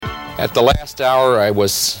At the last hour, I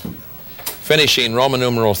was finishing Roman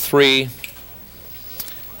numeral 3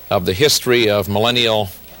 of the history of millennial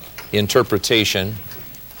interpretation,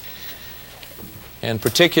 and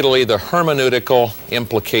particularly the hermeneutical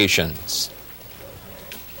implications.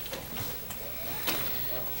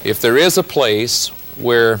 If there is a place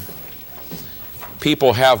where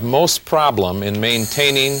people have most problem in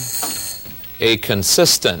maintaining a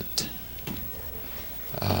consistent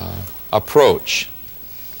approach,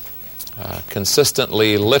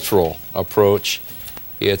 consistently literal approach,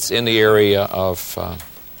 it's in the area of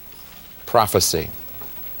prophecy.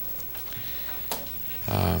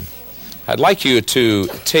 I'd like you to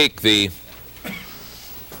take the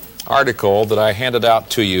article that I handed out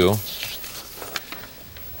to you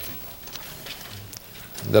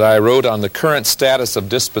that I wrote on the current status of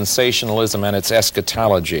dispensationalism and its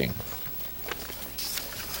eschatology.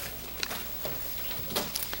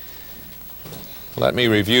 Let me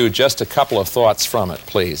review just a couple of thoughts from it,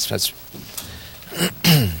 please. That's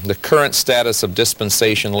the current status of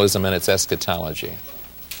dispensationalism and its eschatology.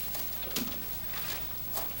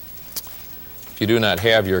 If you do not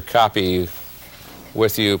have your copy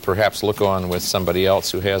with you, perhaps look on with somebody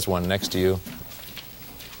else who has one next to you.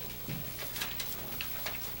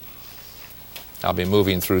 I'll be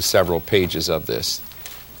moving through several pages of this.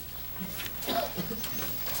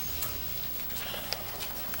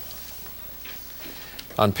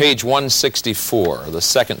 On page 164, the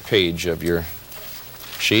second page of your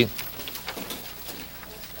sheet,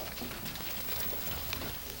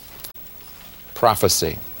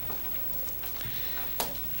 prophecy.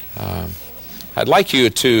 I'd like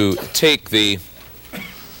you to take the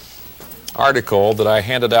article that I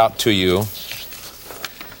handed out to you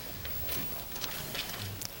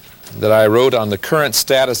that I wrote on the current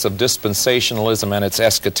status of dispensationalism and its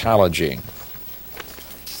eschatology.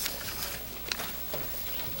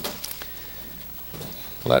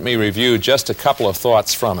 Let me review just a couple of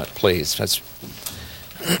thoughts from it, please. That's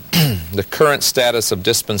the current status of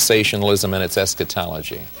dispensationalism and its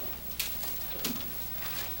eschatology.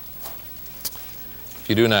 If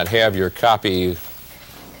you do not have your copy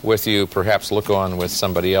with you, perhaps look on with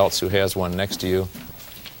somebody else who has one next to you.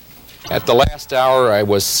 At the last hour, I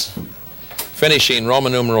was finishing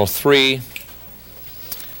Roman numeral 3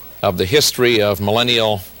 of the history of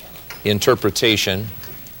millennial interpretation,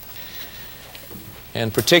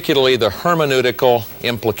 and particularly the hermeneutical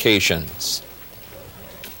implications.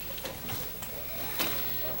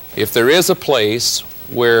 If there is a place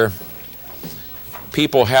where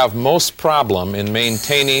people have most problem in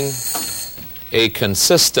maintaining a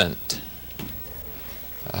consistent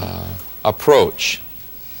approach,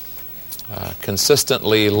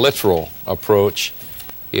 consistently literal approach,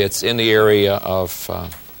 it's in the area of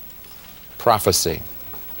prophecy.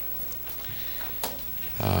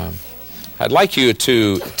 I'd like you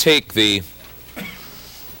to take the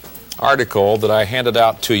article that I handed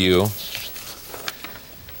out to you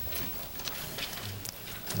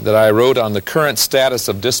that I wrote on the current status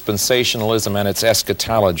of dispensationalism and its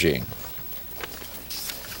eschatology.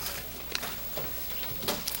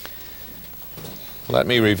 Let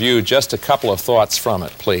me review just a couple of thoughts from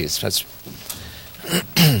it, please. That's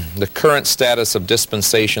the current status of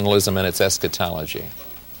dispensationalism and its eschatology.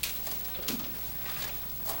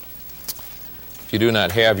 If you do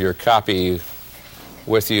not have your copy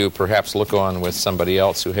with you, perhaps look on with somebody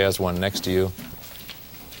else who has one next to you.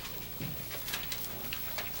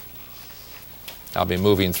 I'll be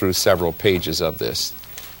moving through several pages of this.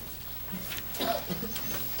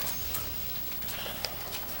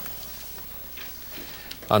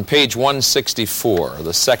 On page 164,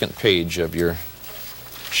 the second page of your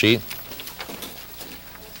sheet,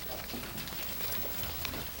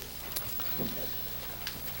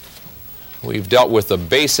 we've dealt with the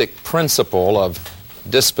basic principle of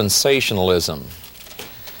dispensationalism.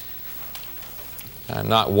 I'm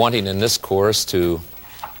not wanting in this course to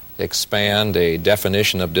expand a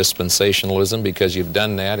definition of dispensationalism because you've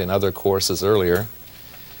done that in other courses earlier.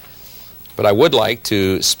 But I would like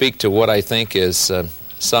to speak to what I think is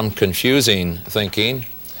some confusing thinking,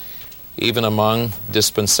 even among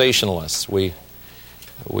dispensationalists. We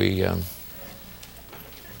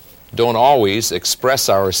don't always express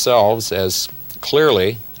ourselves as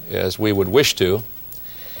clearly as we would wish to,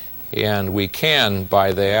 and we can,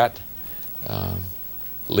 by that,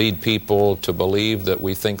 lead people to believe that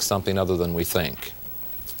we think something other than we think.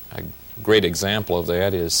 A great example of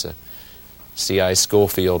that is C.I.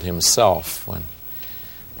 Scofield himself, when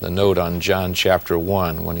the note on John chapter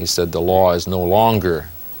 1, when he said the law is no longer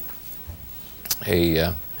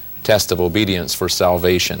a test of obedience for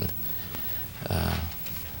salvation.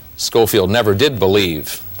 Scofield never did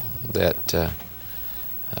believe that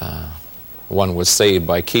one was saved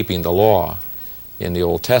by keeping the law in the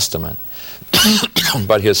Old Testament.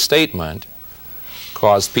 But his statement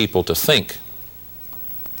caused people to think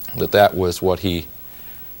that that was what he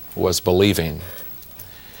was believing.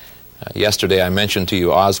 Yesterday I mentioned to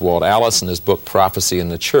you Oswald Allison, his book Prophecy in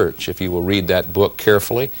the Church. If you will read that book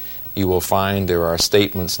carefully, you will find there are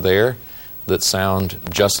statements there that sound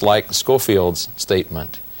just like Scofield's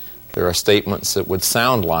statement. There are statements that would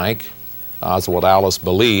sound like Oswald Allison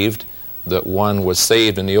believed that one was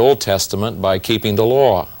saved in the Old Testament by keeping the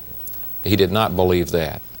law. He did not believe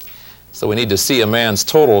that. So we need to see a man's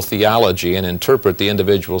total theology and interpret the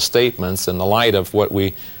individual statements in the light of what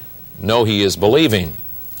we know he is believing.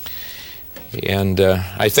 And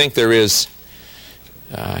I think there is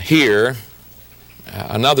here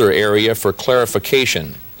another area for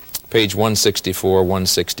clarification. Page 164,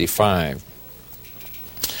 165.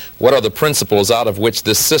 What are the principles out of which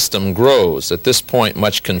this system grows? At this point,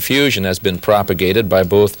 much confusion has been propagated by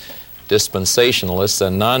both dispensationalists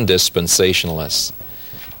and non-dispensationalists.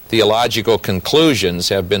 Theological conclusions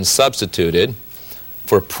have been substituted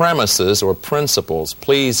for premises or principles.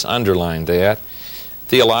 Please underline that.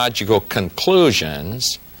 Theological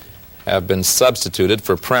conclusions have been substituted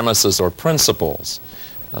for premises or principles.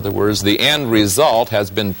 In other words, the end result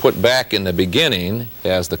has been put back in the beginning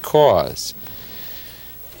as the cause.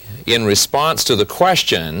 In response to the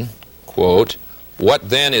question, quote, what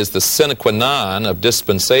then is the sine qua non of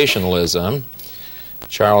dispensationalism?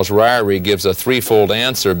 Charles Ryrie gives a threefold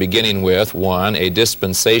answer beginning with, 1, a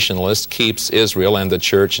dispensationalist keeps Israel and the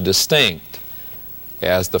church distinct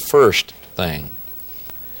as the first thing.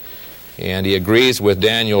 And he agrees with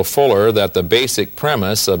Daniel Fuller that the basic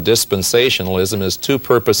premise of dispensationalism is two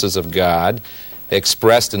purposes of God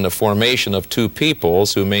expressed in the formation of two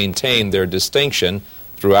peoples who maintain their distinction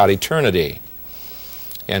throughout eternity.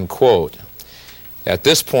 End quote. At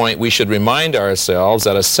this point, we should remind ourselves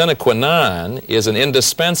that a sine qua non is an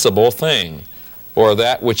indispensable thing, or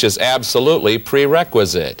that which is absolutely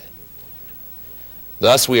prerequisite.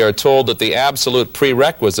 Thus, we are told that the absolute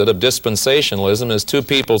prerequisite of dispensationalism is two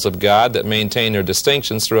peoples of God that maintain their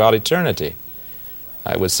distinctions throughout eternity.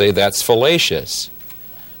 I would say that's fallacious.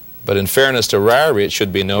 But in fairness to Ryrie, it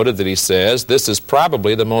should be noted that he says this is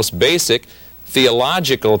probably the most basic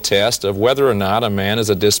theological test of whether or not a man is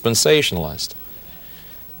a dispensationalist.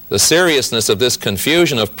 The seriousness of this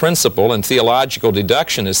confusion of principle and theological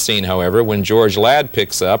deduction is seen, however, when George Ladd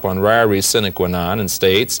picks up on Ryrie's sine qua non and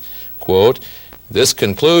states, quote, this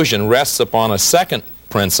conclusion rests upon a second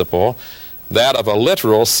principle, that of a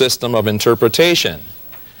literal system of interpretation.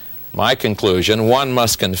 My conclusion, one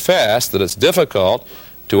must confess that it's difficult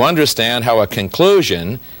to understand how a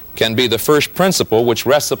conclusion can be the first principle which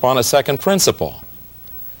rests upon a second principle.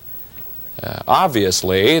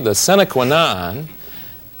 Obviously, the sine qua non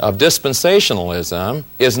of dispensationalism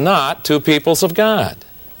is not two peoples of God.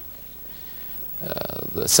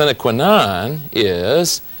 The sine qua non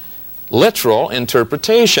is literal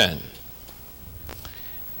interpretation,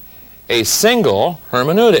 a single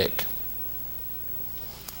hermeneutic.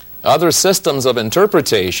 Other systems of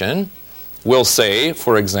interpretation will say,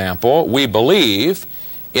 for example, we believe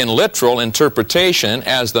in literal interpretation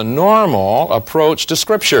as the normal approach to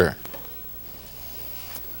Scripture.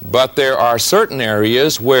 But there are certain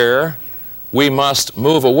areas where we must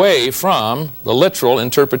move away from the literal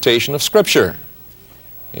interpretation of Scripture.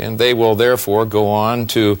 And they will therefore go on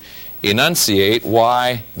to enunciate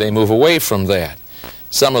why they move away from that.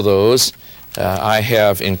 Some of those I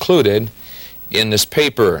have included in this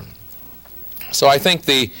paper. So I think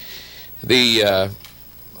the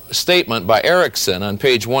statement by Erickson on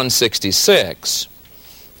page 166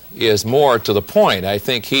 is more to the point. I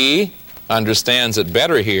think he understands it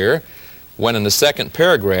better here when in the second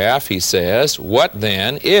paragraph he says, what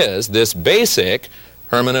then is this basic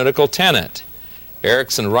hermeneutical tenet?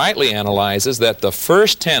 Erickson rightly analyzes that the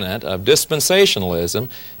first tenet of dispensationalism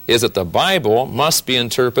is that the Bible must be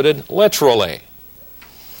interpreted literally.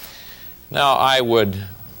 Now, I would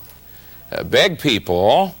beg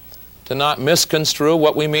people to not misconstrue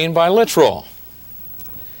what we mean by literal.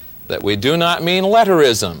 That we do not mean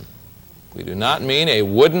letterism. We do not mean a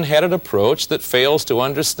wooden-headed approach that fails to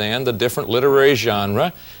understand the different literary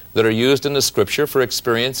genres that are used in the Scripture for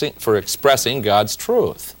expressing God's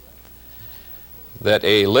truth. That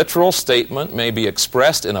a literal statement may be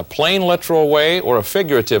expressed in a plain literal way or a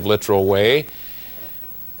figurative literal way.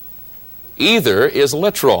 Either is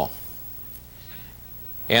literal.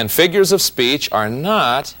 And figures of speech are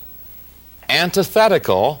not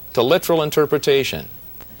antithetical to literal interpretation.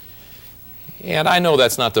 And I know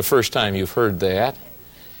that's not the first time you've heard that.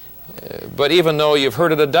 But even though you've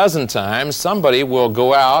heard it a dozen times, somebody will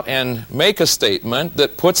go out and make a statement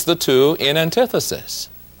that puts the two in antithesis.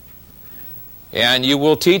 And you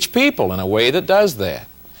will teach people in a way that does that.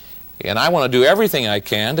 And I want to do everything I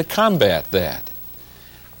can to combat that.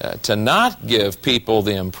 To not give people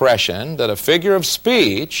the impression that a figure of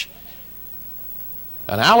speech,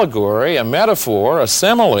 an allegory, a metaphor, a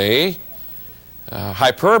simile,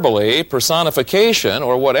 hyperbole, personification,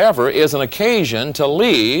 or whatever is an occasion to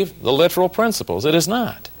leave the literal principles. It is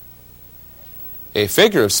not. A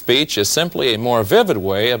figure of speech is simply a more vivid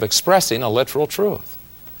way of expressing a literal truth.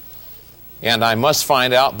 And I must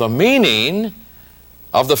find out the meaning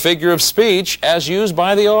of the figure of speech as used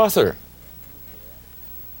by the author.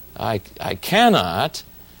 I cannot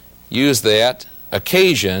use that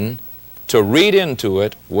occasion to read into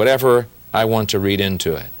it whatever I want to read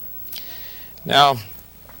into it. Now,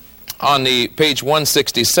 on the page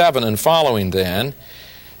 167 and following then,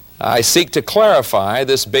 I seek to clarify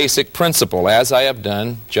this basic principle as I have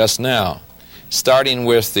done just now, starting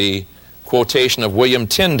with the quotation of William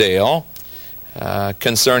Tyndale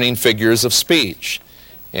concerning figures of speech,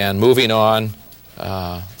 and moving on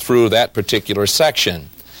through that particular section.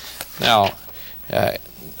 Now,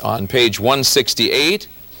 on page 168,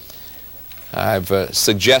 I've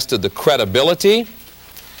suggested the credibility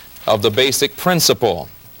of the basic principle.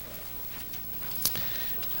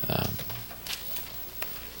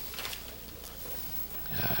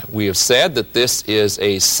 We have said that this is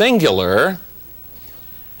a singular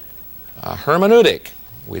hermeneutic.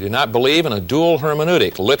 We do not believe in a dual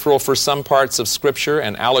hermeneutic, literal for some parts of Scripture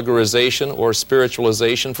and allegorization or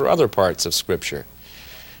spiritualization for other parts of Scripture.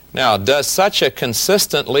 Now, does such a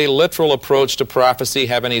consistently literal approach to prophecy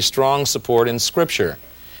have any strong support in Scripture?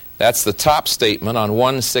 That's the top statement on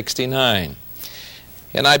 169.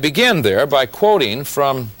 And I begin there by quoting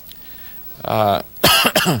from Dr.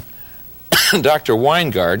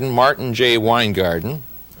 Weingarten, Martin J. Weingarten,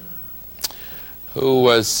 who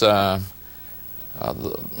is the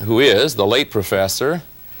late professor,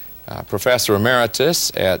 Professor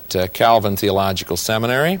Emeritus at Calvin Theological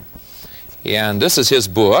Seminary. And this is his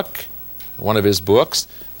book, one of his books,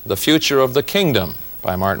 The Future of the Kingdom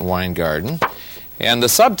by Martin Weingarten. And the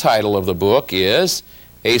subtitle of the book is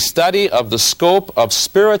A Study of the Scope of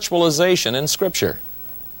Spiritualization in Scripture.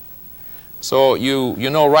 So you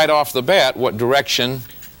know right off the bat what direction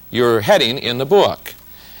you're heading in the book.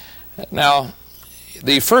 Now,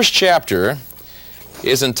 the first chapter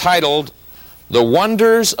is entitled The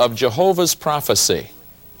Wonders of Jehovah's Prophecy.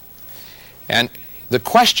 And the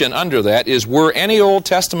question under that is, were any Old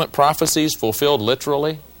Testament prophecies fulfilled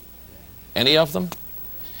literally? Any of them?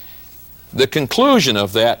 The conclusion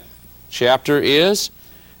of that chapter is,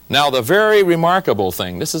 now the very remarkable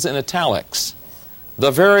thing, this is in italics,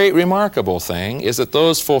 the very remarkable thing is that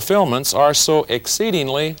those fulfillments are so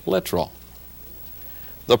exceedingly literal.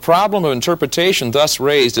 The problem of interpretation thus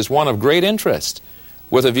raised is one of great interest,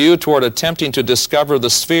 with a view toward attempting to discover the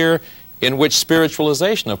sphere in which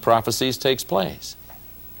spiritualization of prophecies takes place.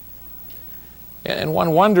 And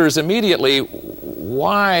one wonders immediately,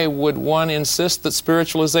 why would one insist that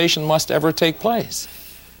spiritualization must ever take place?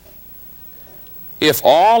 If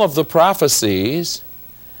all of the prophecies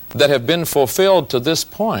that have been fulfilled to this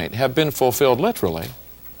point have been fulfilled literally,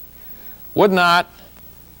 would not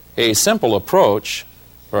a simple approach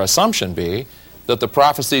or assumption be that the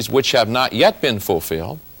prophecies which have not yet been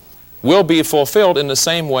fulfilled will be fulfilled in the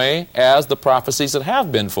same way as the prophecies that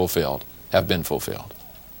have been fulfilled have been fulfilled?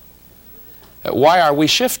 Why are we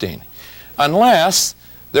shifting? Unless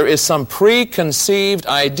there is some preconceived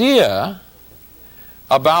idea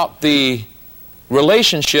about the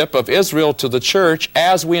relationship of Israel to the church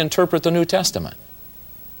as we interpret the New Testament.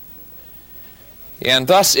 And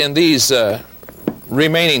thus, in these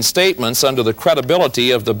remaining statements under the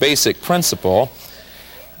credibility of the basic principle,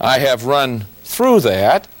 I have run through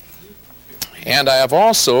that, and I have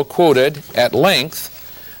also quoted at length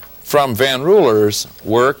from Van Ruler's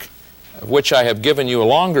work, of which I have given you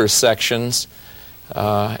longer sections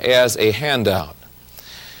as a handout.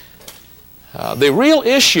 The real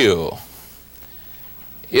issue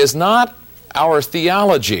is not our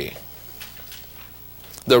theology.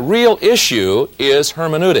 The real issue is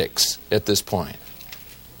hermeneutics at this point.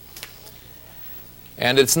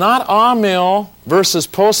 And it's not a-mill versus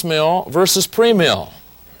post-mill versus pre-mill.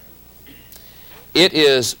 It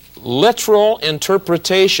is literal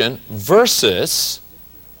interpretation versus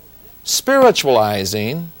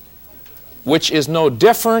spiritualizing, which is no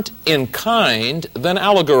different in kind than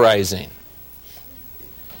allegorizing.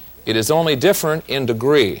 It is only different in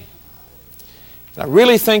degree. I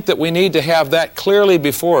really think that we need to have that clearly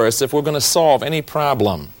before us if we're going to solve any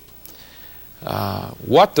problem.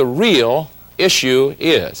 what the real issue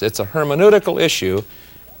is. It's a hermeneutical issue,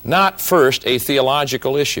 not first a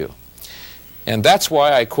theological issue. And that's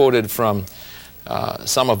why I quoted from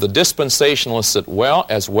some of the dispensationalists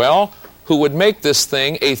as well, who would make this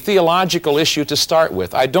thing a theological issue to start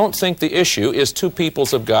with. I don't think the issue is two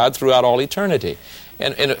peoples of God throughout all eternity.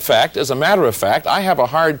 And in fact, as a matter of fact, I have a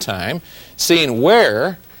hard time seeing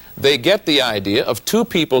where they get the idea of two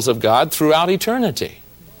peoples of God throughout eternity.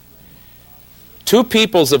 Two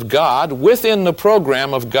peoples of God within the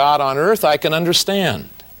program of God on earth, I can understand.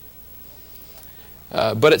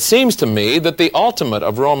 But it seems to me that the ultimate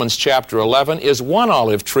of Romans chapter 11 is one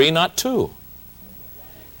olive tree, not two.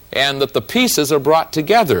 And that the pieces are brought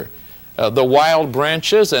together. The wild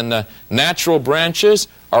branches and the natural branches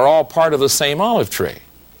are all part of the same olive tree.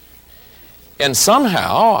 And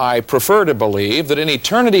somehow I prefer to believe that in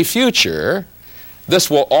eternity future, this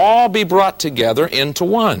will all be brought together into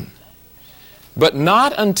one. But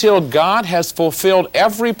not until God has fulfilled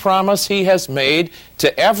every promise He has made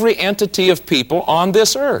to every entity of people on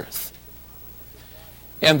this earth.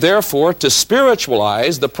 And therefore, to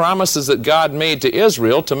spiritualize the promises that God made to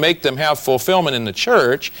Israel to make them have fulfillment in the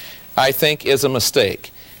church, I think is a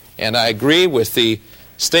mistake. And I agree with the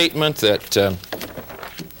statement that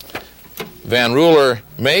Van Ruler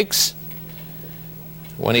makes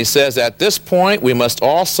when he says, at this point we must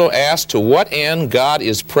also ask to what end God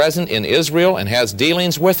is present in Israel and has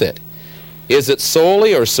dealings with it. Is it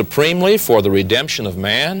solely or supremely for the redemption of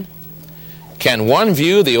man? Can one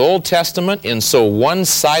view the Old Testament in so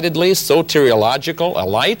one-sidedly soteriological a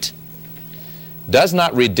light? Does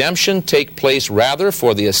not redemption take place rather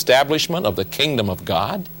for the establishment of the kingdom of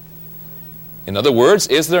God? In other words,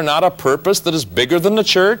 is there not a purpose that is bigger than the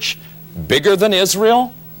church, bigger than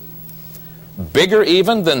Israel, bigger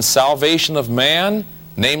even than salvation of man,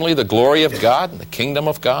 namely the glory of God and the kingdom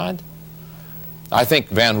of God? I think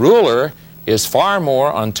Van Ruler is far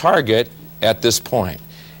more on target at this point.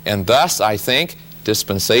 And thus, I think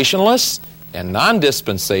dispensationalists and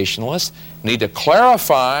non-dispensationalists need to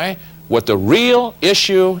clarify what the real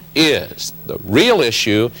issue is. The real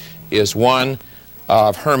issue is one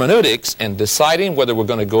of hermeneutics and deciding whether we're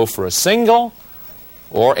going to go for a single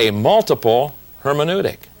or a multiple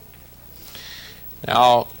hermeneutic.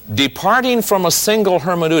 Now, departing from a single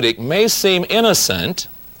hermeneutic may seem innocent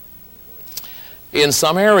in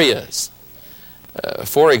some areas.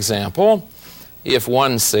 For example, if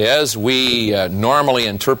one says we normally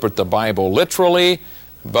interpret the Bible literally,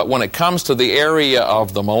 but when it comes to the area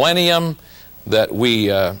of the millennium, that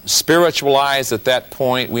we spiritualize at that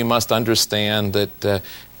point, we must understand that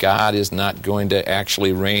God is not going to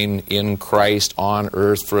actually reign in Christ on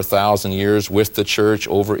earth for 1,000 years with the church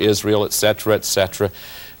over Israel, etc., etc.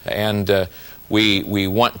 And we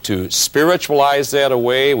want to spiritualize that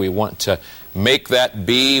away. We want to make that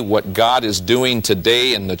be what God is doing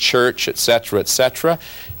today in the church, etc., etc.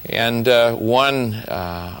 And one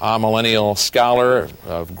amillennial scholar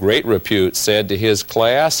of great repute said to his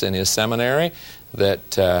class in his seminary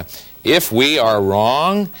that if we are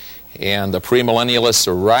wrong and the premillennialists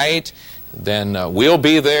are right, then we'll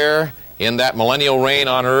be there in that millennial reign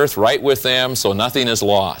on earth right with them, so nothing is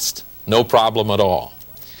lost. No problem at all.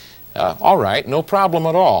 All right, no problem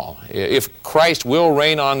at all. If Christ will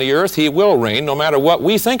reign on the earth, He will reign no matter what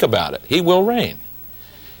we think about it. He will reign.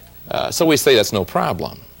 So we say that's no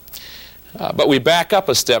problem. But we back up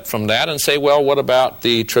a step from that and say, well, what about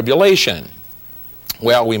the tribulation?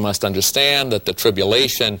 Well, we must understand that the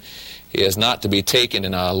tribulation is not to be taken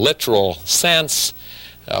in a literal sense.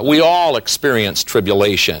 We all experience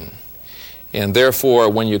tribulation. And therefore,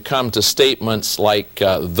 when you come to statements like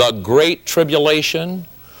the Great Tribulation,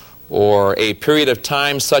 or a period of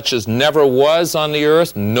time such as never was on the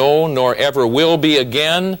earth, no, nor ever will be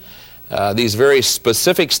again, these very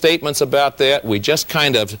specific statements about that, we just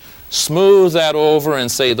kind of smooth that over and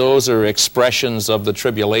say those are expressions of the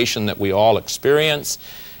tribulation that we all experience.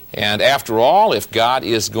 And after all, if God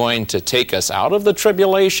is going to take us out of the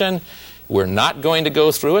tribulation, we're not going to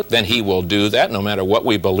go through it, then He will do that no matter what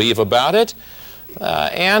we believe about it.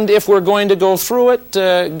 And if we're going to go through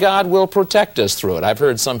it, God will protect us through it. I've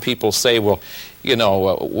heard some people say, well, you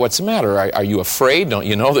know, what's the matter? Are you afraid? Don't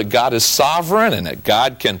you know that God is sovereign and that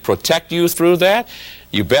God can protect you through that?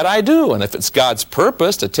 You bet I do. And if it's God's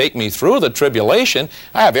purpose to take me through the tribulation,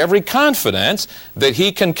 I have every confidence that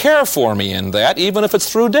He can care for me in that, even if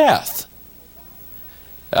it's through death.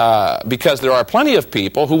 Because there are plenty of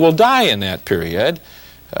people who will die in that period,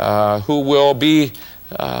 who will be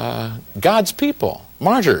God's people,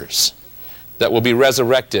 martyrs, that will be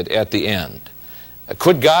resurrected at the end.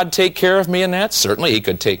 Could God take care of me in that? Certainly He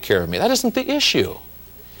could take care of me. That isn't the issue.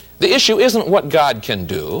 The issue isn't what God can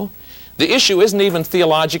do. The issue isn't even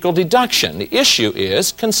theological deduction. The issue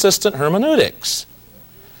is consistent hermeneutics.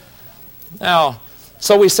 Now,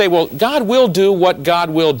 so we say, well, God will do what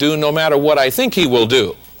God will do no matter what I think He will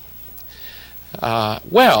do.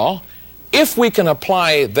 Well, if we can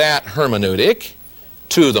apply that hermeneutic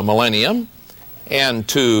to the millennium and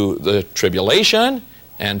to the tribulation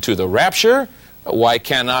and to the rapture, why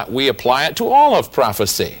cannot we apply it to all of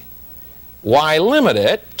prophecy? Why limit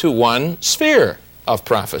it to one sphere of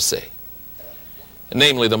prophecy,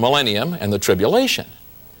 namely the millennium and the tribulation?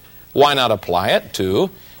 Why not apply it to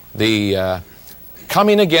the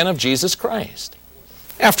coming again of Jesus Christ?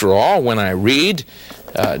 After all, when I read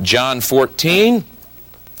John 14,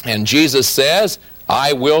 and Jesus says,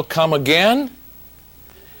 I will come again,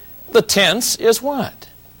 the tense is what?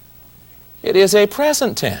 It is a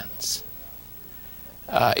present tense.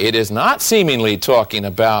 It is not seemingly talking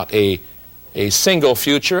about a single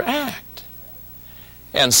future act.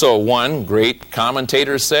 And so one great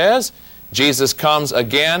commentator says, Jesus comes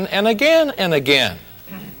again and again and again.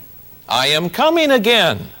 I am coming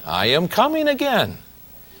again. I am coming again.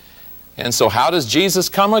 And so how does Jesus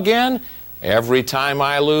come again? Every time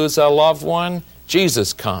I lose a loved one,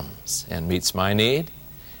 Jesus comes and meets my need.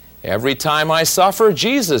 Every time I suffer,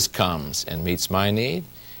 Jesus comes and meets my need.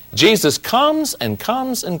 Jesus comes and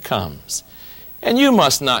comes and comes. And you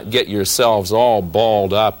must not get yourselves all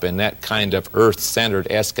balled up in that kind of earth-centered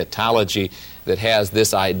eschatology that has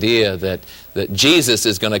this idea that Jesus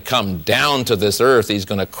is going to come down to this earth. He's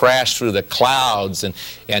going to crash through the clouds and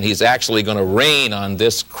He's actually going to reign on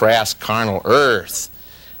this crass carnal earth.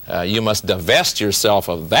 You must divest yourself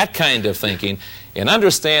of that kind of thinking and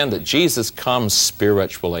understand that Jesus comes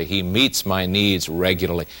spiritually. He meets my needs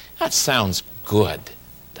regularly. That sounds good,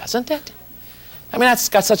 doesn't it? I mean, that's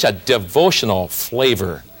got such a devotional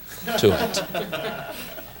flavor to it.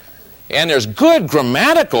 And there's good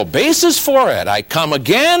grammatical basis for it. I come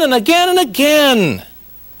again and again and again.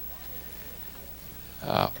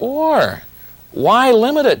 Or, why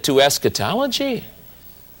limit it to eschatology?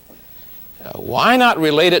 Why not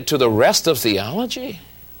relate it to the rest of theology?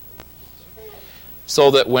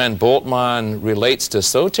 So that when Bultmann relates to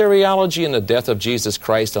soteriology and the death of Jesus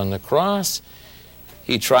Christ on the cross,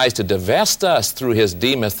 he tries to divest us through his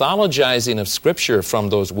demythologizing of Scripture from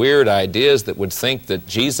those weird ideas that would think that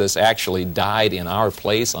Jesus actually died in our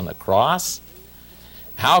place on the cross.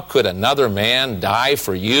 How could another man die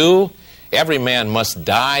for you? Every man must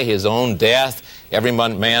die his own death. Every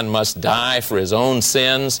man must die for his own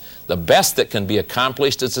sins. The best that can be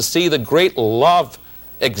accomplished is to see the great love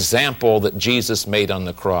example that Jesus made on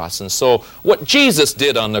the cross. And so what Jesus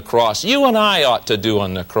did on the cross, you and I ought to do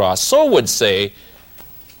on the cross. So would say,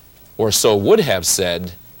 or so would have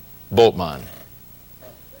said, Bultmann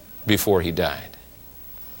before he died.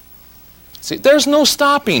 See, there's no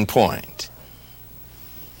stopping point.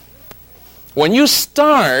 When you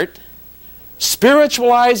start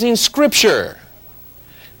spiritualizing Scripture,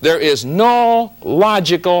 there is no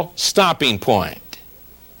logical stopping point.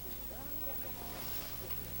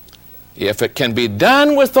 If it can be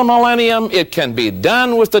done with the millennium, it can be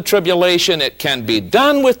done with the tribulation, it can be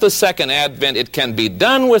done with the second advent, it can be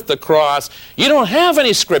done with the cross. You don't have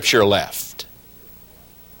any Scripture left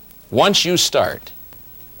once you start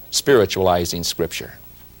spiritualizing Scripture.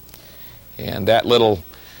 And that little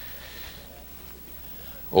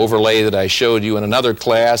overlay that I showed you in another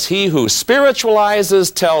class, he who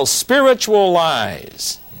spiritualizes tells spiritual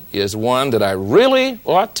lies, is one that I really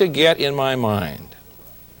ought to get in my mind.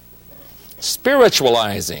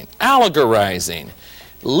 Spiritualizing, allegorizing,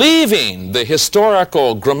 leaving the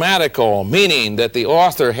historical, grammatical meaning that the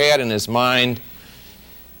author had in his mind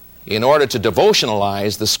in order to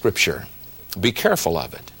devotionalize the Scripture. Be careful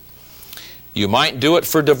of it. You might do it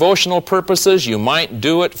for devotional purposes. You might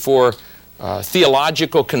do it for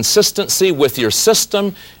theological consistency with your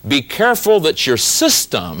system. Be careful that your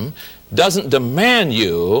system doesn't demand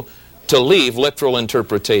you to leave literal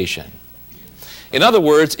interpretation. In other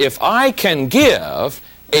words, if I can give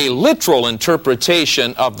a literal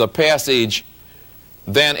interpretation of the passage,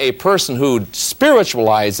 then a person who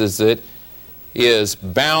spiritualizes it is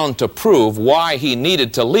bound to prove why he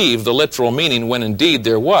needed to leave the literal meaning when indeed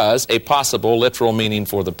there was a possible literal meaning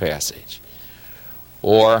for the passage.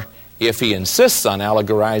 Or if he insists on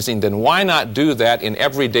allegorizing, then why not do that in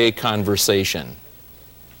everyday conversation?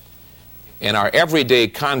 And our everyday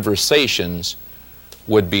conversations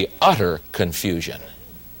would be utter confusion.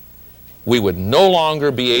 We would no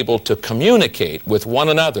longer be able to communicate with one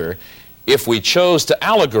another if we chose to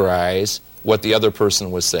allegorize what the other person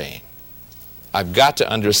was saying. I've got to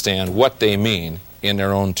understand what they mean in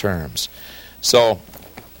their own terms. So,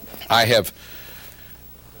 I have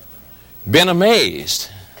been amazed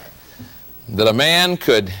that a man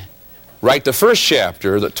could write the first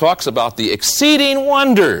chapter that talks about the exceeding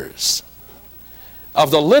wonders of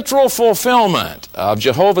the literal fulfillment of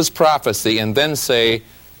Jehovah's prophecy and then say,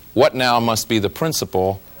 what now must be the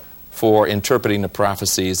principle for interpreting the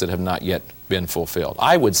prophecies that have not yet been fulfilled?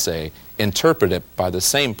 I would say interpret it by the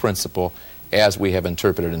same principle as we have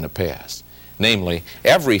interpreted in the past. Namely,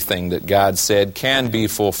 everything that God said can be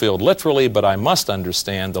fulfilled literally, but I must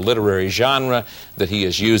understand the literary genre that he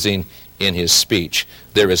is using in his speech.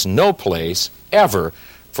 There is no place ever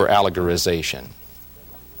for allegorization.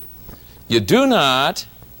 You do not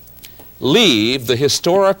leave the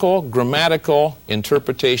historical, grammatical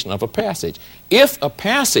interpretation of a passage. If a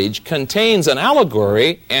passage contains an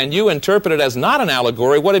allegory and you interpret it as not an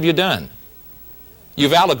allegory, what have you done?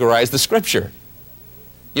 You've allegorized the Scripture.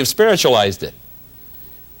 You've spiritualized it.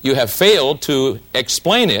 You have failed to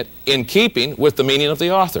explain it in keeping with the meaning of the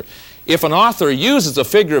author. If an author uses a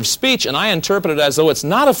figure of speech and I interpret it as though it's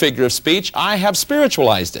not a figure of speech, I have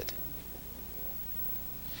spiritualized it.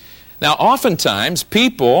 Now, oftentimes,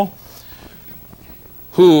 people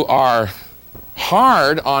who are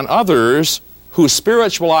hard on others who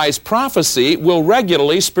spiritualize prophecy will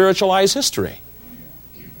regularly spiritualize history.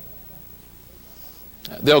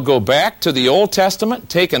 They'll go back to the Old Testament,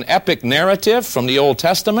 take an epic narrative from the Old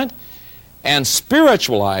Testament, and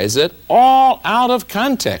spiritualize it all out of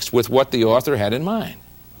context with what the author had in mind.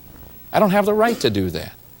 I don't have the right to do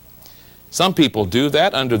that. Some people do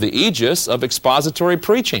that under the aegis of expository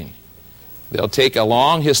preaching. They'll take a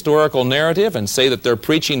long historical narrative and say that they're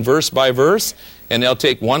preaching verse by verse, and they'll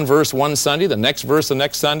take one verse one Sunday, the next verse the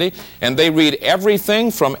next Sunday, and they read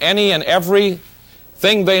everything from any and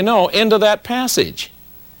everything they know into that passage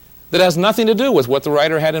that has nothing to do with what the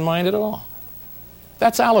writer had in mind at all.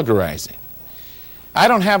 That's allegorizing. I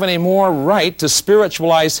don't have any more right to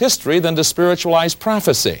spiritualize history than to spiritualize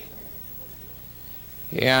prophecy.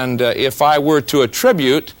 And if I were to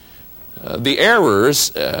attribute the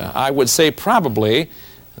errors, I would say probably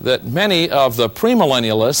that many of the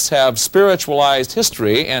premillennialists have spiritualized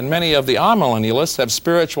history and many of the amillennialists have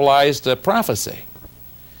spiritualized prophecy.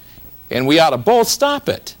 And we ought to both stop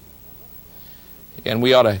it. And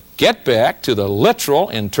we ought to get back to the literal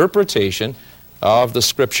interpretation of the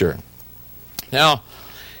Scripture. Now,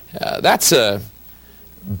 that's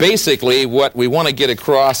basically what we want to get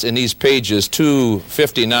across in these pages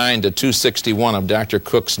 259 to 261 of Dr.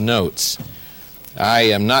 Cook's notes. I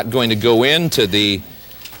am not going to go into the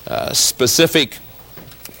specific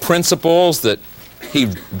principles that he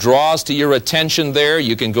draws to your attention there.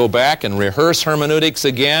 You can go back and rehearse hermeneutics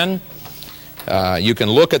again. You can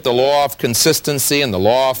look at the law of consistency and the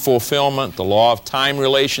law of fulfillment, the law of time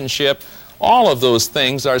relationship. All of those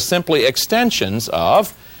things are simply extensions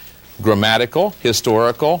of grammatical,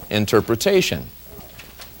 historical interpretation.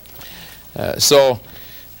 So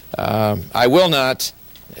I will not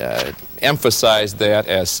emphasize that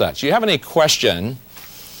as such. You have any question?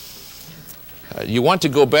 You want to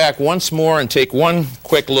go back once more and take one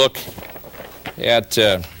quick look at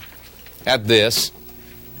this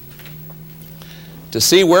to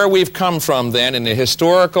see where we've come from then in the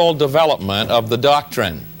historical development of the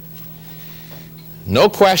doctrine. No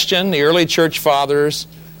question, the early church fathers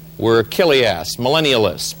were chiliasts,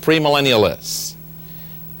 millennialists, premillennialists.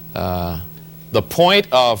 The point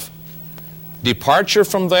of departure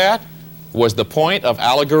from that was the point of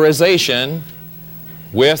allegorization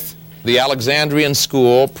with the Alexandrian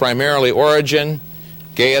school, primarily Origen,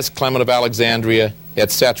 Gaius Clement of Alexandria,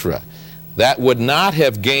 etc. That would not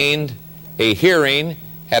have gained a hearing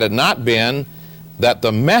had it not been that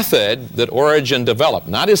the method that Origen developed,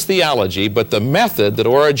 not his theology, but the method that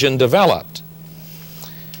Origen developed,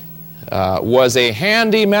 was a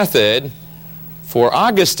handy method for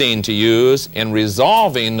Augustine to use in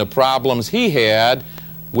resolving the problems he had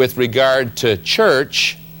with regard to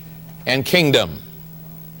church and kingdom.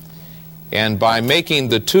 And by making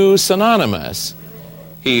the two synonymous,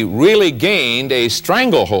 he really gained a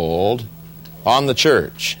stranglehold on the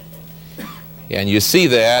church. And you see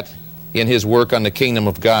that in his work on the kingdom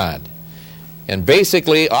of God. And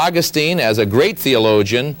basically, Augustine, as a great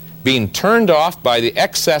theologian, being turned off by the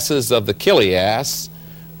excesses of the chiliasts,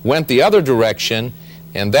 went the other direction,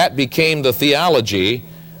 and that became the theology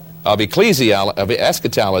of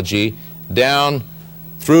eschatology down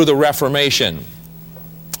through the Reformation.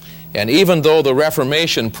 And even though the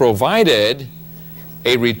Reformation provided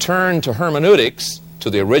a return to hermeneutics, to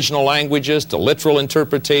the original languages, to literal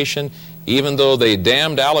interpretation, even though they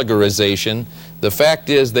damned allegorization, the fact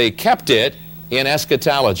is they kept it in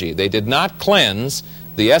eschatology. They did not cleanse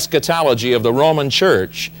the eschatology of the Roman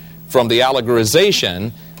Church from the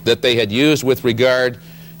allegorization that they had used with regard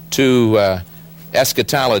to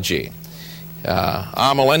eschatology.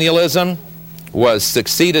 Amillennialism was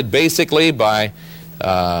succeeded basically by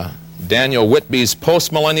Daniel Whitby's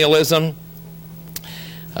postmillennialism.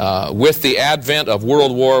 With the advent of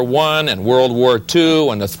World War I and World War II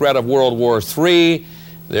and the threat of World War III,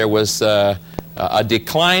 there was a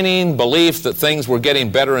declining belief that things were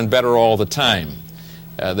getting better and better all the time.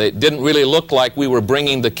 They didn't really look like we were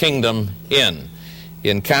bringing the kingdom in.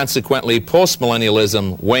 And consequently,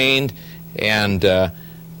 postmillennialism waned, and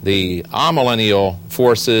the amillennial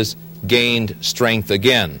forces gained strength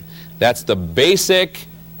again. That's the basic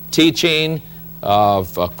teaching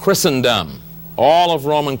of Christendom, all of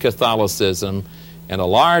Roman Catholicism, and a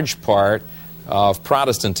large part of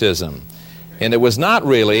Protestantism. And it was not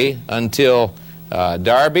really until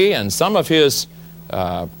Darby and some of his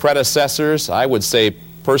predecessors, I would say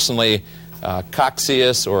personally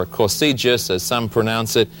Coxius or Cosigus, as some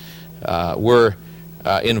pronounce it, were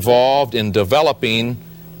involved in developing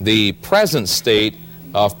the present state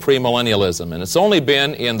of premillennialism. And it's only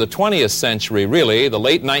been in the 20th century, really, the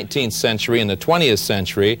late 19th century and the 20th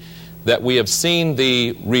century, that we have seen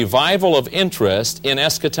the revival of interest in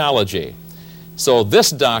eschatology. So this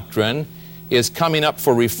doctrine is coming up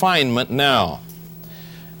for refinement now.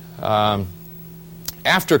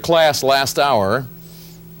 After class last hour,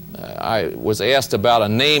 I was asked about a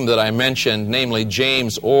name that I mentioned, namely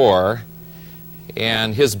James Orr,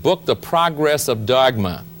 and his book, The Progress of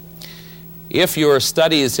Dogma. If your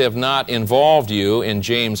studies have not involved you in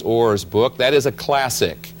James Orr's book, that is a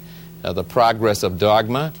classic, The Progress of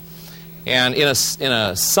Dogma. And in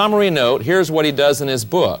a summary note, here's what he does in his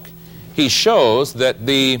book. He shows that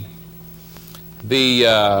the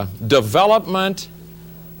development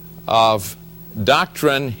of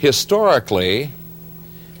doctrine historically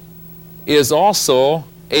is also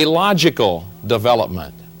a logical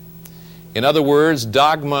development. In other words,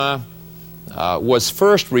 dogma was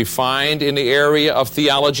first refined in the area of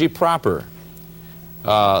theology proper,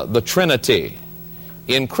 the Trinity,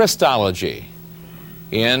 in Christology,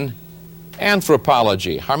 in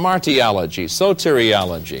anthropology, hamartiology,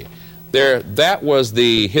 soteriology. That was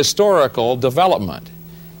the historical development.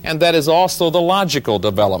 And that is also the logical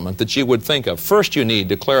development that you would think of. First you need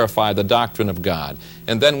to clarify the doctrine of God,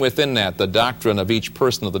 and then within that the doctrine of each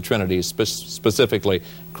person of the Trinity, specifically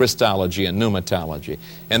Christology and pneumatology.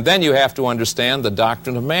 And then you have to understand the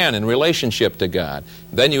doctrine of man in relationship to God.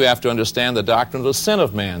 Then you have to understand the doctrine of the sin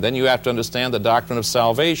of man. Then you have to understand the doctrine of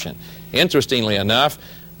salvation. Interestingly enough,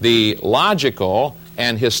 the logical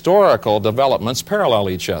and historical developments parallel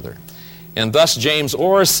each other. And thus James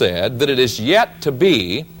Orr said that it is yet to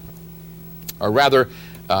be, or rather,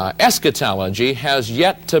 eschatology has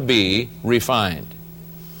yet to be refined.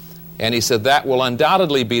 And he said that will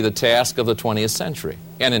undoubtedly be the task of the 20th century.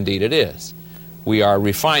 And indeed it is. We are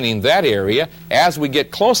refining that area as we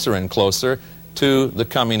get closer and closer to the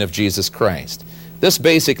coming of Jesus Christ. This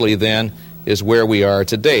basically then is where we are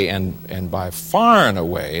today. And by far and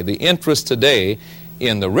away, the interest today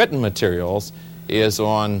in the written materials is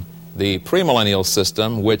on the premillennial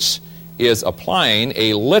system, which is applying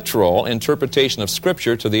a literal interpretation of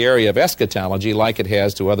Scripture to the area of eschatology like it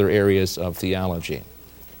has to other areas of theology.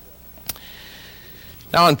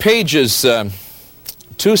 Now on pages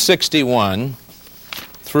 261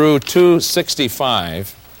 through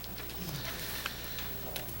 265,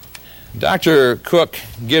 Dr. Cook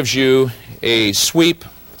gives you a sweep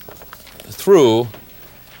through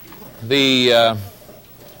the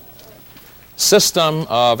system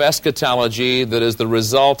of eschatology that is the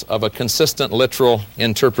result of a consistent literal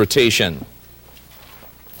interpretation.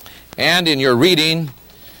 And in your reading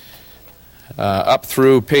up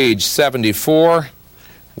through page 74,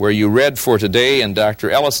 where you read for today in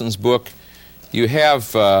Dr. Ellison's book, you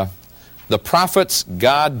have the prophets,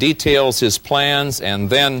 God details his plans,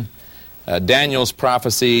 and then Daniel's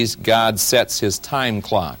prophecies, God sets his time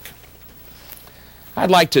clock.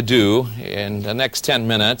 I'd like to do, in the next 10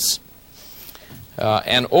 minutes,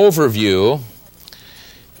 an overview,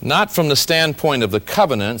 not from the standpoint of the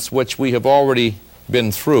covenants, which we have already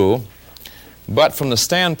been through, but from the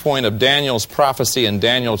standpoint of Daniel's prophecy in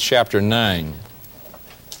Daniel chapter 9.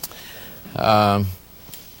 Let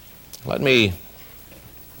me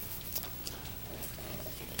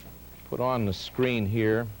put on the screen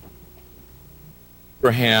here.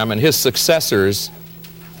 Abraham and his successors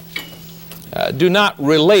do not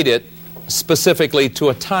relate it specifically to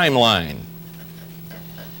a timeline.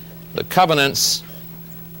 The covenants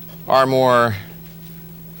are more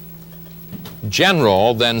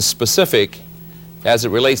general than specific as it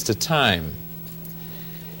relates to time.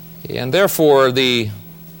 And therefore, the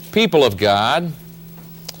people of God,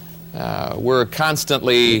 we're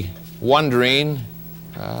constantly wondering,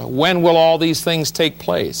 when will all these things take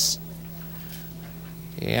place?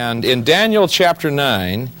 And in Daniel chapter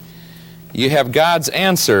 9, you have God's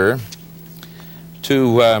answer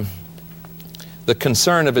to the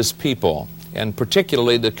concern of His people, and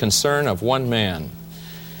particularly the concern of one man.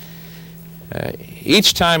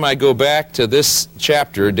 Each time I go back to this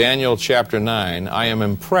chapter, Daniel chapter 9, I am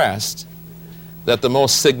impressed that the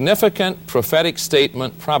most significant prophetic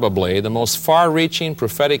statement, probably the most far-reaching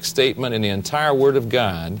prophetic statement in the entire Word of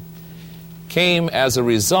God, came as a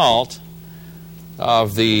result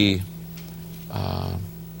of the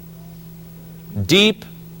deep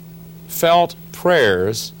felt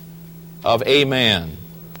prayers of a man.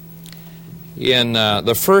 In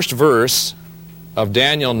the first verse of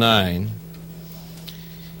Daniel 9,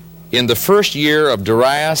 in the first year of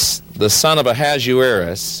Darius, the son of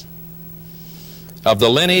Ahasuerus, of the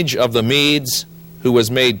lineage of the Medes, who was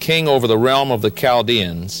made king over the realm of the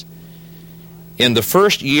Chaldeans, in the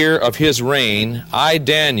first year of his reign, I,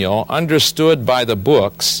 Daniel, understood by the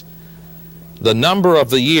books the number of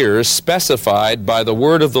the years specified by the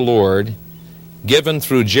word of the Lord, given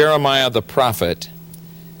through Jeremiah the prophet,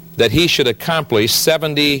 that he should accomplish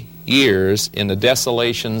 70 years in the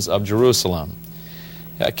desolations of Jerusalem.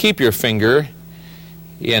 Keep your finger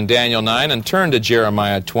in Daniel 9 and turn to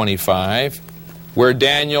Jeremiah 25, where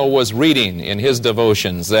Daniel was reading in his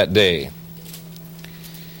devotions that day.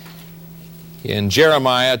 In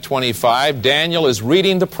Jeremiah 25, Daniel is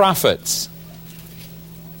reading the prophets.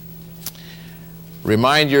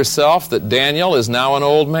 Remind yourself that Daniel is now an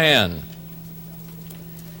old man.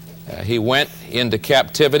 He went into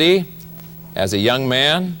captivity as a young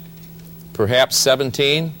man, perhaps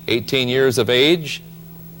 17, 18 years of age,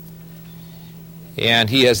 and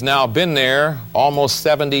he has now been there almost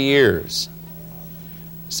 70 years.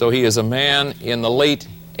 So he is a man in the late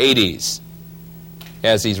 80s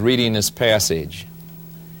as he's reading this passage.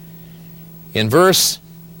 In verse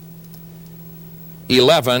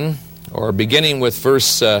 11, or beginning with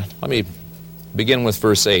verse, let me begin with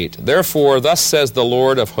verse 8. Therefore, thus says the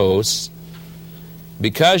Lord of hosts,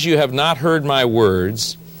 because you have not heard my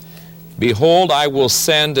words, behold, I will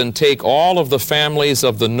send and take all of the families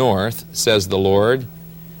of the north, says the Lord,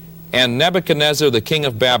 and Nebuchadnezzar the king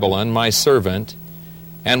of Babylon, my servant,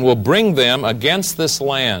 and will bring them against this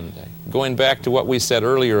land. Going back to what we said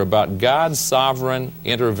earlier about God's sovereign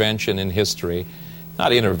intervention in history.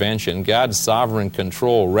 Not intervention, God's sovereign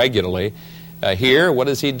control regularly. Here, what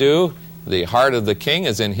does He do? The heart of the king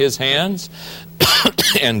is in His hands,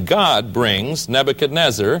 and God brings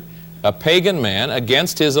Nebuchadnezzar, a pagan man,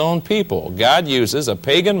 against his own people. God uses a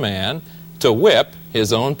pagan man to whip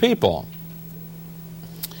his own people.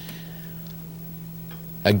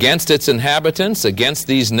 Against its inhabitants, against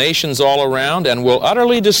these nations all around, and will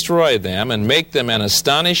utterly destroy them and make them an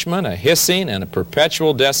astonishment, a hissing, and a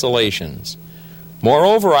perpetual desolations.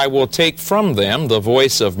 Moreover, I will take from them the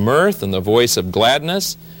voice of mirth and the voice of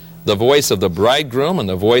gladness, the voice of the bridegroom and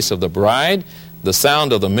the voice of the bride, the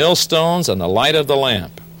sound of the millstones and the light of the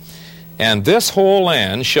lamp. And this whole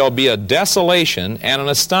land shall be a desolation and an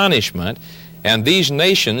astonishment, and these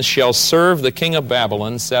nations shall serve the king of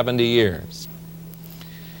Babylon 70 years.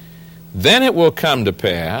 Then it will come to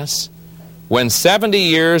pass, when 70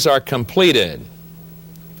 years are completed,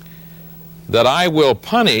 that I will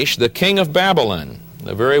punish the king of Babylon,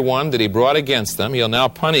 the very one that he brought against them. He'll now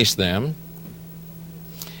punish them,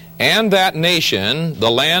 and that nation,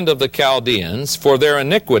 the land of the Chaldeans, for their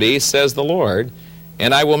iniquity, says the Lord,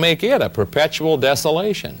 and I will make it a perpetual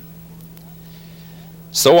desolation.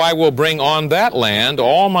 So I will bring on that land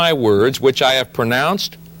all my words which I have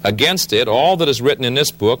pronounced against it, all that is written in this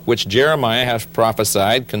book, which Jeremiah has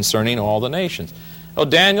prophesied concerning all the nations. Oh,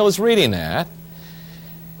 Daniel is reading that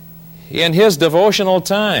in his devotional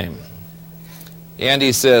time. And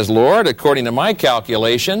he says, Lord, according to my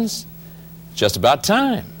calculations, just about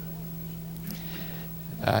time.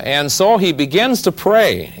 And so he begins to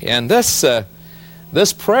pray. And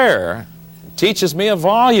this prayer teaches me a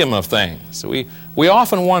volume of things. We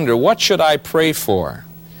often wonder, what should I pray for?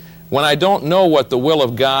 When I don't know what the will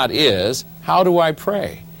of God is, how do I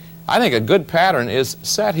pray? I think a good pattern is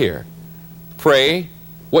set here. Pray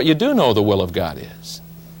what you do know the will of God is.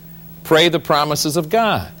 Pray the promises of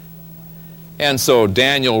God. And so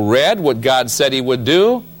Daniel read what God said He would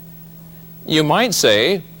do. You might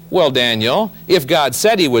say, well, Daniel, if God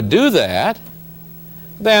said He would do that,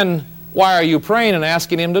 then why are you praying and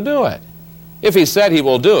asking Him to do it? If He said He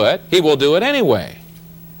will do it anyway.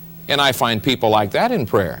 And I find people like that in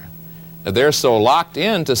prayer. They're so locked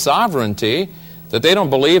into sovereignty that they don't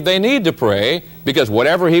believe they need to pray because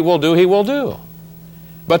whatever He will do, He will do.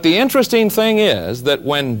 But the interesting thing is that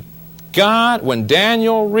when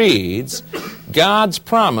Daniel reads God's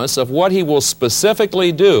promise of what He will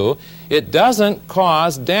specifically do, it doesn't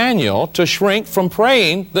cause Daniel to shrink from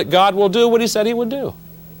praying that God will do what He said He would do.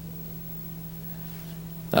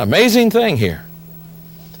 An amazing thing here.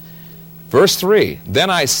 Verse 3, Then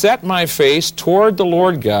I set my face toward the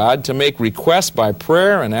Lord God to make requests by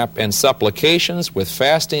prayer and supplications with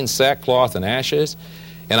fasting, sackcloth, and ashes.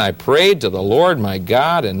 And I prayed to the Lord my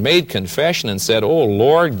God and made confession and said, O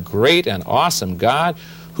Lord, great and awesome God,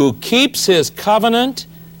 who keeps His covenant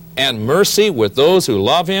and mercy with those who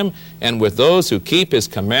love Him and with those who keep His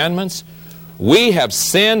commandments. We have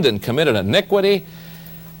sinned and committed iniquity.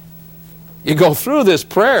 You go through this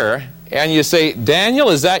prayer and you say, Daniel,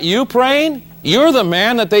 is that you praying? You're the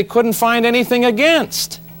man that they couldn't find anything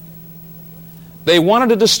against. They wanted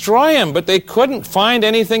to destroy him, but they couldn't find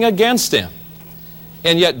anything against him.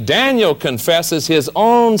 And yet Daniel confesses his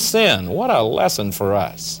own sin. What a lesson for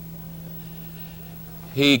us.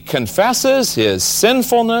 He confesses his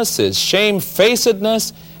sinfulness, his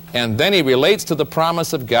shamefacedness, and then he relates to the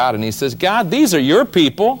promise of God. And he says, God, these are your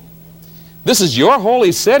people. This is your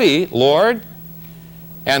holy city, Lord.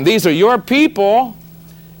 And these are your people.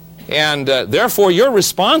 And therefore you're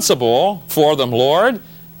responsible for them, Lord.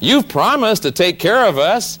 You've promised to take care of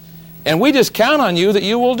us. And we just count on you that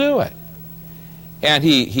you will do it. And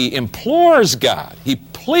he implores God. He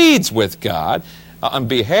pleads with God on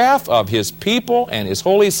behalf of His people and His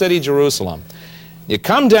holy city, Jerusalem. You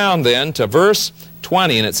come down then to verse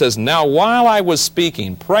 20, and it says, Now while I was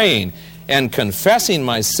speaking, praying, and confessing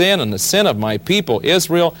my sin and the sin of my people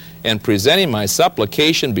Israel, and presenting my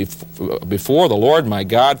supplication before the Lord my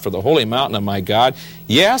God for the holy mountain of my God.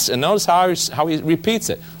 Yes, and notice how he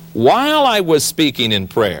repeats it. While I was speaking in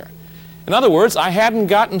prayer. In other words, I hadn't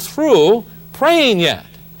gotten through praying yet.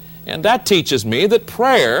 And that teaches me that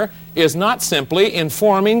prayer is not simply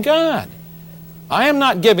informing God. I am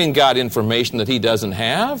not giving God information that He doesn't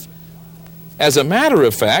have. As a matter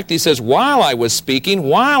of fact, he says, while I was speaking,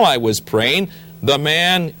 while I was praying, the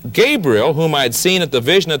man Gabriel, whom I had seen at the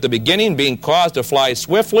vision at the beginning, being caused to fly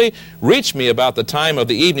swiftly, reached me about the time of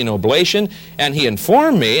the evening oblation, and he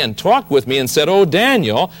informed me and talked with me and said, O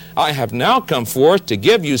Daniel, I have now come forth to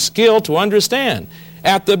give you skill to understand.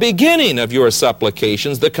 At the beginning of your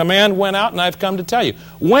supplications, the command went out, and I've come to tell you.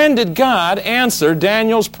 When did God answer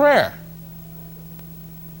Daniel's prayer?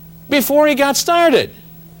 Before he got started.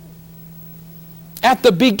 At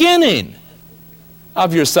the beginning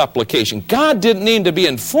of your supplication. God didn't need to be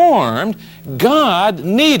informed. God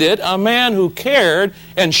needed a man who cared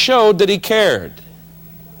and showed that He cared.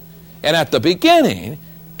 And at the beginning,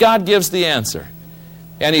 God gives the answer.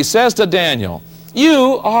 And He says to Daniel,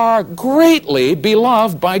 you are greatly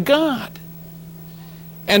beloved by God.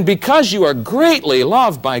 And because you are greatly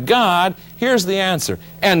loved by God, here's the answer.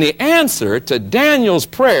 And the answer to Daniel's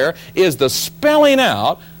prayer is the spelling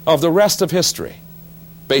out of the rest of history.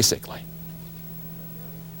 Basically,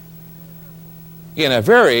 in a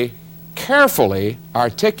very carefully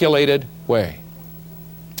articulated way.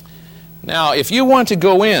 Now, if you want to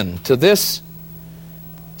go into this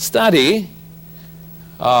study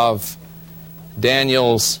of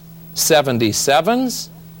Daniel's 77s,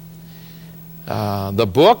 the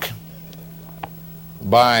book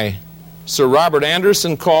by Sir Robert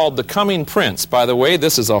Anderson called The Coming Prince. By the way,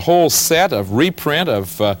 this is a whole set of reprint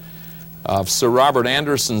of Sir Robert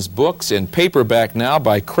Anderson's books in paperback now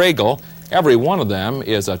by Kregel. Every one of them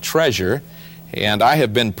is a treasure, and I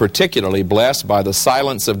have been particularly blessed by The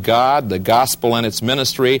Silence of God, The Gospel and Its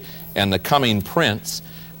Ministry, and The Coming Prince.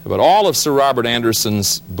 But all of Sir Robert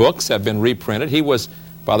Anderson's books have been reprinted. He was,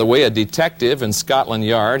 by the way, a detective in Scotland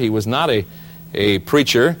Yard. He was not a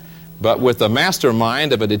preacher, but with the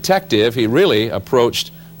mastermind of a detective, he really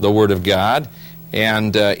approached the Word of God.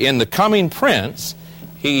 And in The Coming Prince,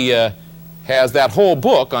 he has that whole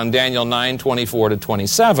book on Daniel 9:24 to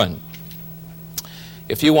 27.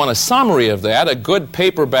 If you want a summary of that, a good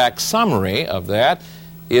paperback summary of that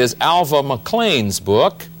is Alva McLean's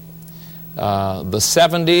book, The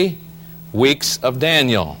 70 Weeks of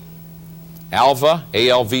Daniel. Alva,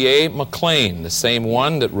 A-L-V-A, McLean, the same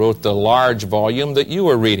one that wrote the large volume that you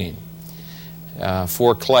are reading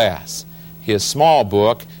for class. His small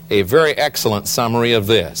book, a very excellent summary of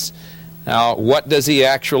this. Now, what does he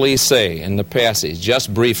actually say in the passage?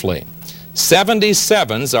 Just briefly.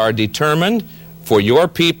 77s are determined for your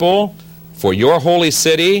people, for your holy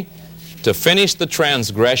city, to finish the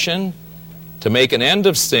transgression, to make an end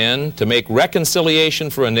of sin, to make reconciliation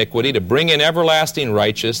for iniquity, to bring in everlasting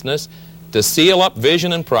righteousness, to seal up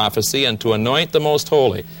vision and prophecy, and to anoint the most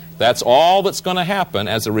holy. That's all that's going to happen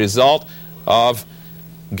as a result of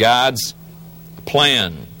God's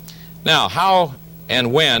plan. Now, how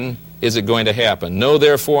and when is it going to happen? Know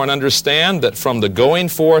therefore and understand that from the going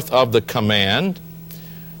forth of the command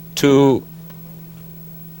to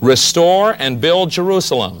restore and build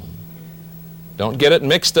Jerusalem. Don't get it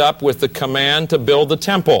mixed up with the command to build the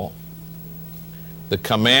temple. The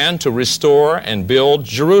command to restore and build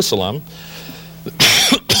Jerusalem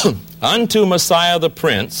unto Messiah the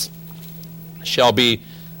Prince shall be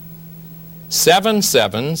 7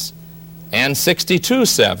 sevens and 62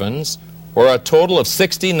 sevens, or a total of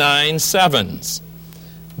 69 sevens.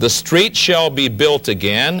 The street shall be built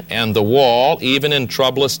again, and the wall even in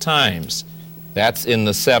troublous times. That's in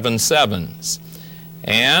the 7 sevens.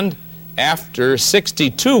 And after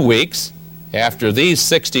 62 weeks, after these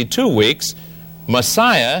 62 weeks,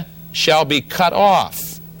 Messiah shall be cut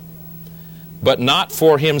off, but not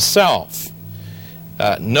for himself.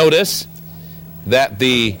 Notice that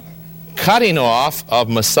the cutting off of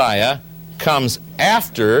Messiah comes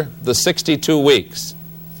after the 62 weeks.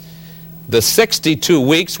 The 62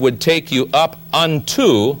 weeks would take you up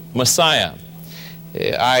unto Messiah.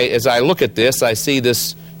 As I look at this, I see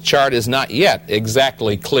this chart is not yet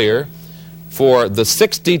exactly clear. For the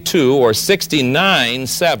 62 or 69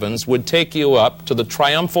 sevens would take you up to the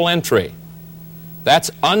triumphal entry.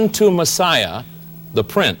 That's unto Messiah, the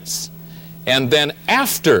Prince. And then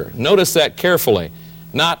after, notice that carefully,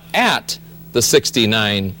 not at the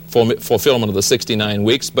 69 fulfillment of the 69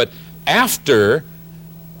 weeks, but after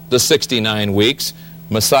the 69 weeks,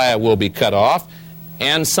 Messiah will be cut off,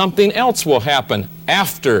 and something else will happen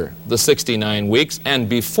after the 69 weeks and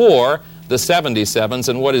before the 77s.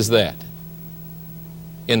 And what is that?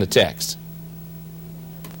 In the text.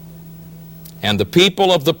 And the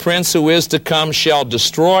people of the prince who is to come shall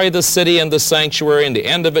destroy the city and the sanctuary, and the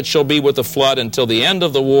end of it shall be with a flood. Until the end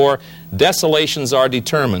of the war, desolations are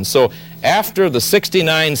determined. So after the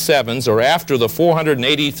 69 sevens, or after the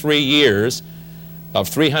 483 years of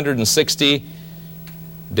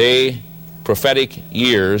 360-day prophetic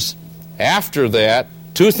years, after that,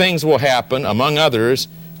 two things will happen, among others.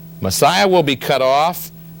 Messiah will be cut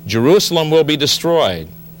off, Jerusalem will be destroyed.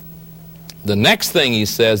 The next thing he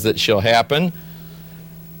says that shall happen,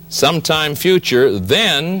 sometime future,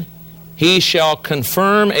 then he shall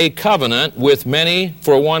confirm a covenant with many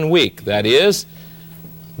for 1 week. That is,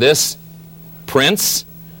 this prince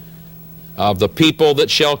of the people that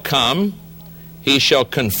shall come, he shall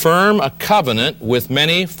confirm a covenant with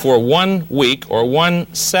many for 1 week, or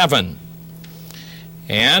 1 7.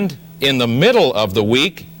 And in the middle of the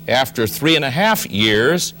week, after 3.5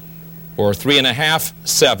 years, or 3.5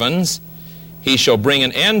 sevens, he shall bring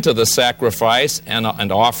an end to the sacrifice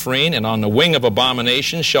and offering, and on the wing of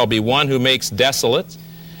abomination shall be one who makes desolate,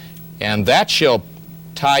 and that shall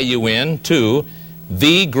tie you in to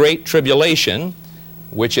the great tribulation,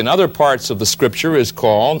 which in other parts of the Scripture is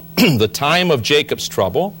called the time of Jacob's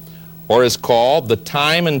trouble, or is called the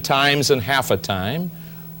time and times and half a time,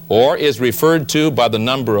 or is referred to by the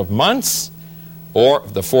number of months, or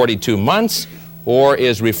the 42 months, or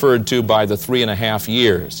is referred to by the 3.5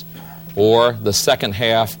 years, or the second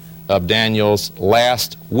half of Daniel's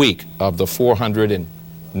last week of the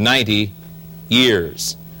 490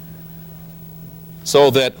 years.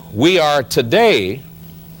 So that we are today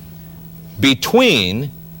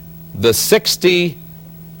between the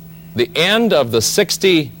end of the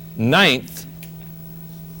 69th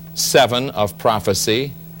seven of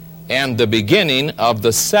prophecy and the beginning of the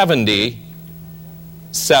 70th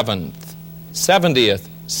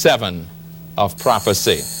seven of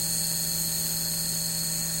prophecy.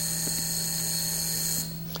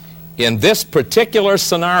 In this particular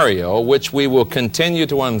scenario, which we will continue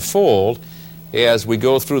to unfold as we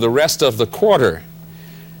go through the rest of the quarter,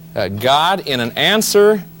 God, in an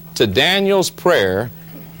answer to Daniel's prayer,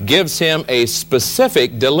 gives him a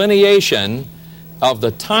specific delineation of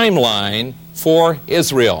the timeline for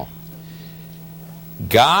Israel.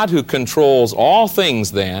 God, who controls all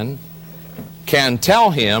things then, can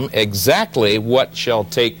tell him exactly what shall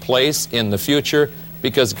take place in the future,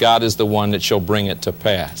 because God is the one that shall bring it to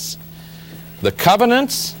pass. The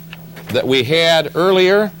covenants that we had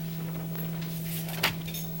earlier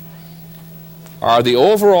are the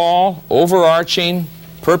overarching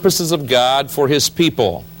purposes of God for His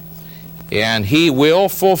people. And He will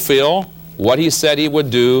fulfill what He said He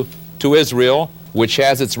would do to Israel, which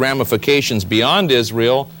has its ramifications beyond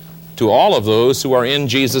Israel to all of those who are in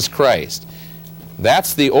Jesus Christ.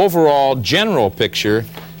 That's the overall general picture.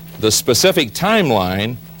 The specific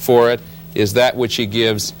timeline for it is that which He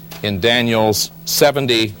gives in Daniel's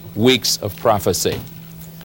 70 weeks of prophecy.